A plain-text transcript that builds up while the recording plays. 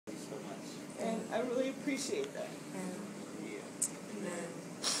really appreciate that.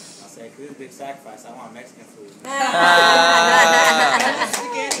 I say, if it's a big sacrifice, I want Mexican food. Spaghetti.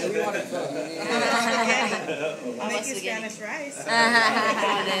 We want spaghetti. I'll make you Spanish rice.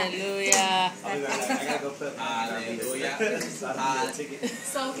 Hallelujah. I gotta go put hallelujah.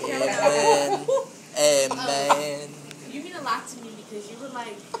 So, Amen. you mean a lot to me because you were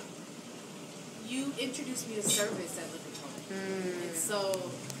like, you introduced me to service at Living Home. And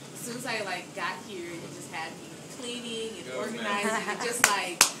so, as soon as I like got here, you just had me cleaning and organizing and just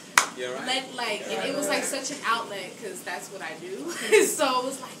like, it was like such an outlet because that's what I do. So it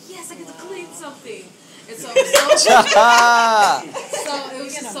was like, yes, I get to clean something. And so it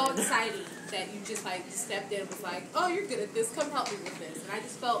was just so exciting that you just like stepped in and was like, oh, you're good at this, come help me with this. And I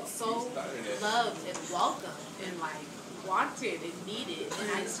just felt so loved and welcome and like wanted and needed.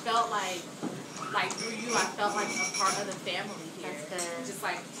 And I just felt like through you, I felt like a part of the family here. Just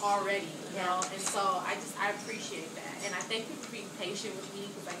like already, you know? And so I appreciate that. And I thank you for being patient with me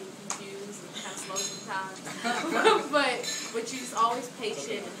because I get confused and kind of slow sometimes. but you're just always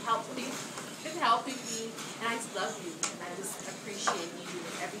patient and helping me. And I just love you. And I just appreciate you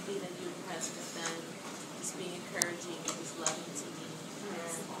and everything that you and your husband have done. Just being encouraging and just loving to me.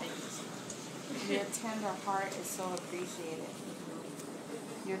 Thank you so much. Your tender heart is so appreciated.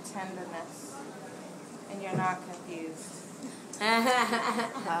 Your tenderness. And you're not confused.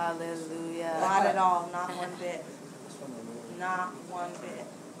 Hallelujah. Not at all. Not one bit. Not one bit.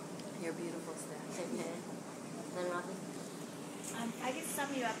 You're beautiful, Steph. Then Robin? I could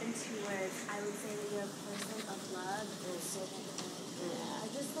sum you up in 2 words. I would say that you're a person of love.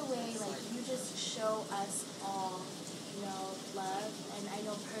 Just the way, like, you just show us all, love. And I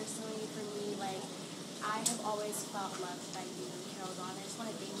know personally for me, like, I have always felt loved by you, Carol Dawn. I just want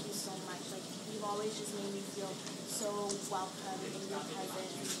to thank you so much. Like, you've always just made me feel so welcome in your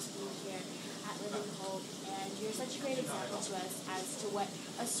presence and just being here at Living Hope. And you're such a great example to us as to what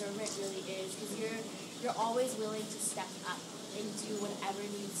a servant really is, because you're always willing to step up and do whatever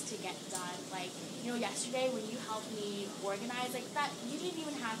needs to get done. Like, yesterday when you helped me organize, like that, you didn't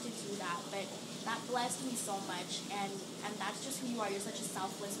even have to do that, but that blessed me so much, and that's just who you are. You're such a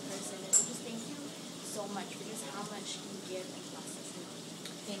selfless person, and so just thank you so much for just how much you give and bless us.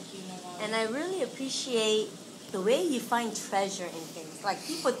 Thank you, Nora. And I really appreciate the way you find treasure in things. Like,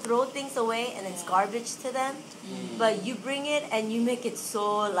 people throw things away and it's garbage to them, but you bring it and you make it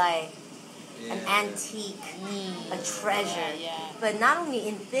so like an antique, a treasure. But not only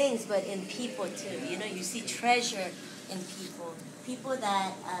in things, but in people too. You see treasure in people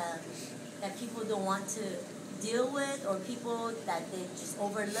that people don't want to deal with, or people that they just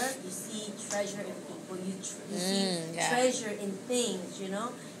overlook. You see treasure in people. You see treasure in things.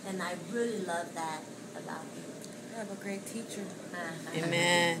 And I really love that about you. You have a great teacher.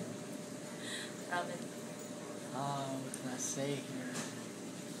 Amen. Robin. What can I say here?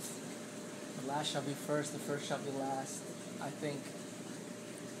 The last shall be first, the first shall be last. I think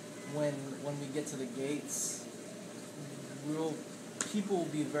when we get to the gates, people will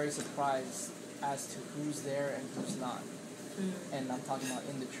be very surprised as to who's there and who's not. And I'm talking about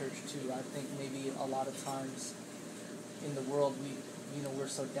in the church too. I think maybe a lot of times in the world we're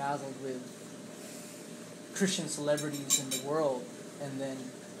so dazzled with Christian celebrities in the world, and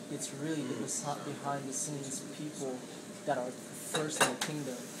then it's really the behind the scenes people that are first in the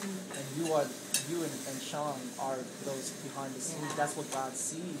kingdom. And you and Sean are those behind the scenes. That's what God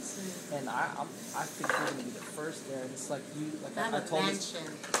sees. And I think you're gonna be the first there. And it's like I told you.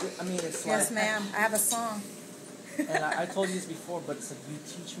 I mean, it's like, Yes, ma'am. I have a song. And I told you this before, but it's like you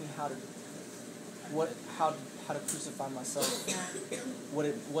teach me how to crucify myself.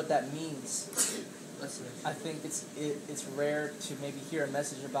 What that means. I think it's rare to maybe hear a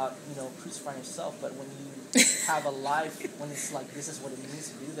message about crucifying yourself, but when you have a life, when it's like this is what it means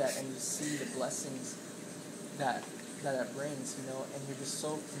to do that, and you see the blessings that brings, and you're just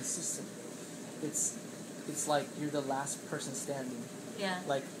so consistent. It's like you're the last person standing. Yeah.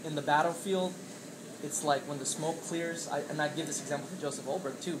 Like in the battlefield, it's like when the smoke clears. I give this example for Joseph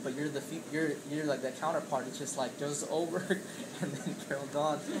Oberg too, but you're like that counterpart. It's just like Joseph Oberg and then Carol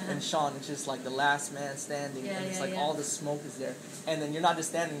Dawn and Sean. It's just like the last man standing, and it's like all the smoke is there, and then you're not just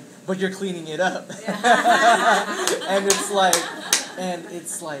standing, but you're cleaning it up. And it's like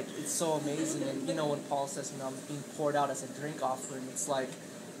it's so amazing. And when Paul says, I'm being poured out as a drink offering, it's like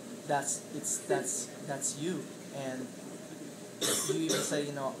that's you. And you even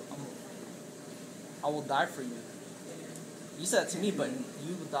say, I will die for you. You said that to me, but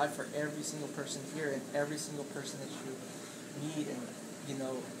you will die for every single person here and every single person that you meet, and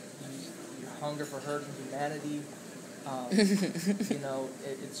your hunger for hurt and humanity.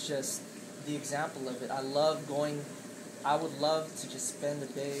 It's just the example of it. I love going. I would love to just spend the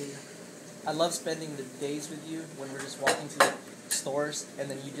day. I love spending the days with you when we're just walking to the stores, and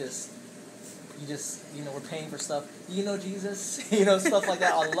then you just, we're paying for stuff. You know Jesus, stuff like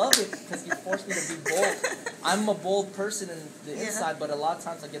that. I love it because you force me to be bold. I'm a bold person in the inside, but a lot of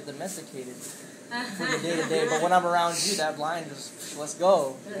times I get domesticated for the day to day. But when I'm around you, that line just let's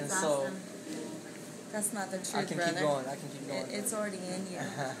go. That's and so awesome. That's not the truth, I can brother. keep going. I can keep going. It's already in you.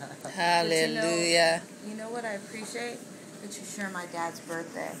 Hallelujah. You know what I appreciate? That you share my dad's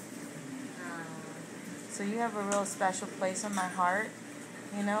birthday. So you have a real special place in my heart,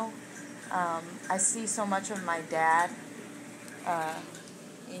 I see so much of my dad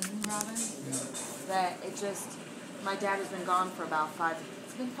in you, Robin, that it just, my dad has been gone for about 4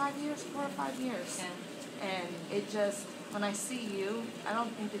 or 5 years. Yeah. And it just, when I see you, I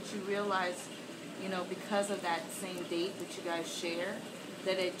don't think that you realize, because of that same date that you guys share,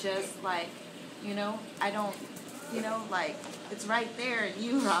 that it just I don't, it's right there in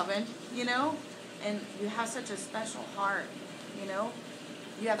you, Robin, and you have such a special heart,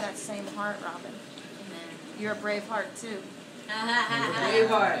 you have that same heart, Robin. You're a brave heart too.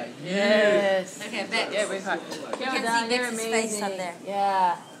 Braveheart. Yes. Okay, Bex. Yeah, brave heart. You can see Bex's face up there.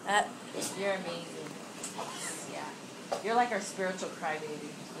 Yeah. You're amazing. Yeah. You're like our spiritual crybaby,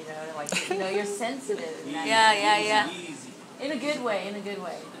 you're sensitive. Yeah. Easy. In a good way,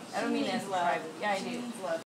 I don't mean as crybaby. Yeah, I do.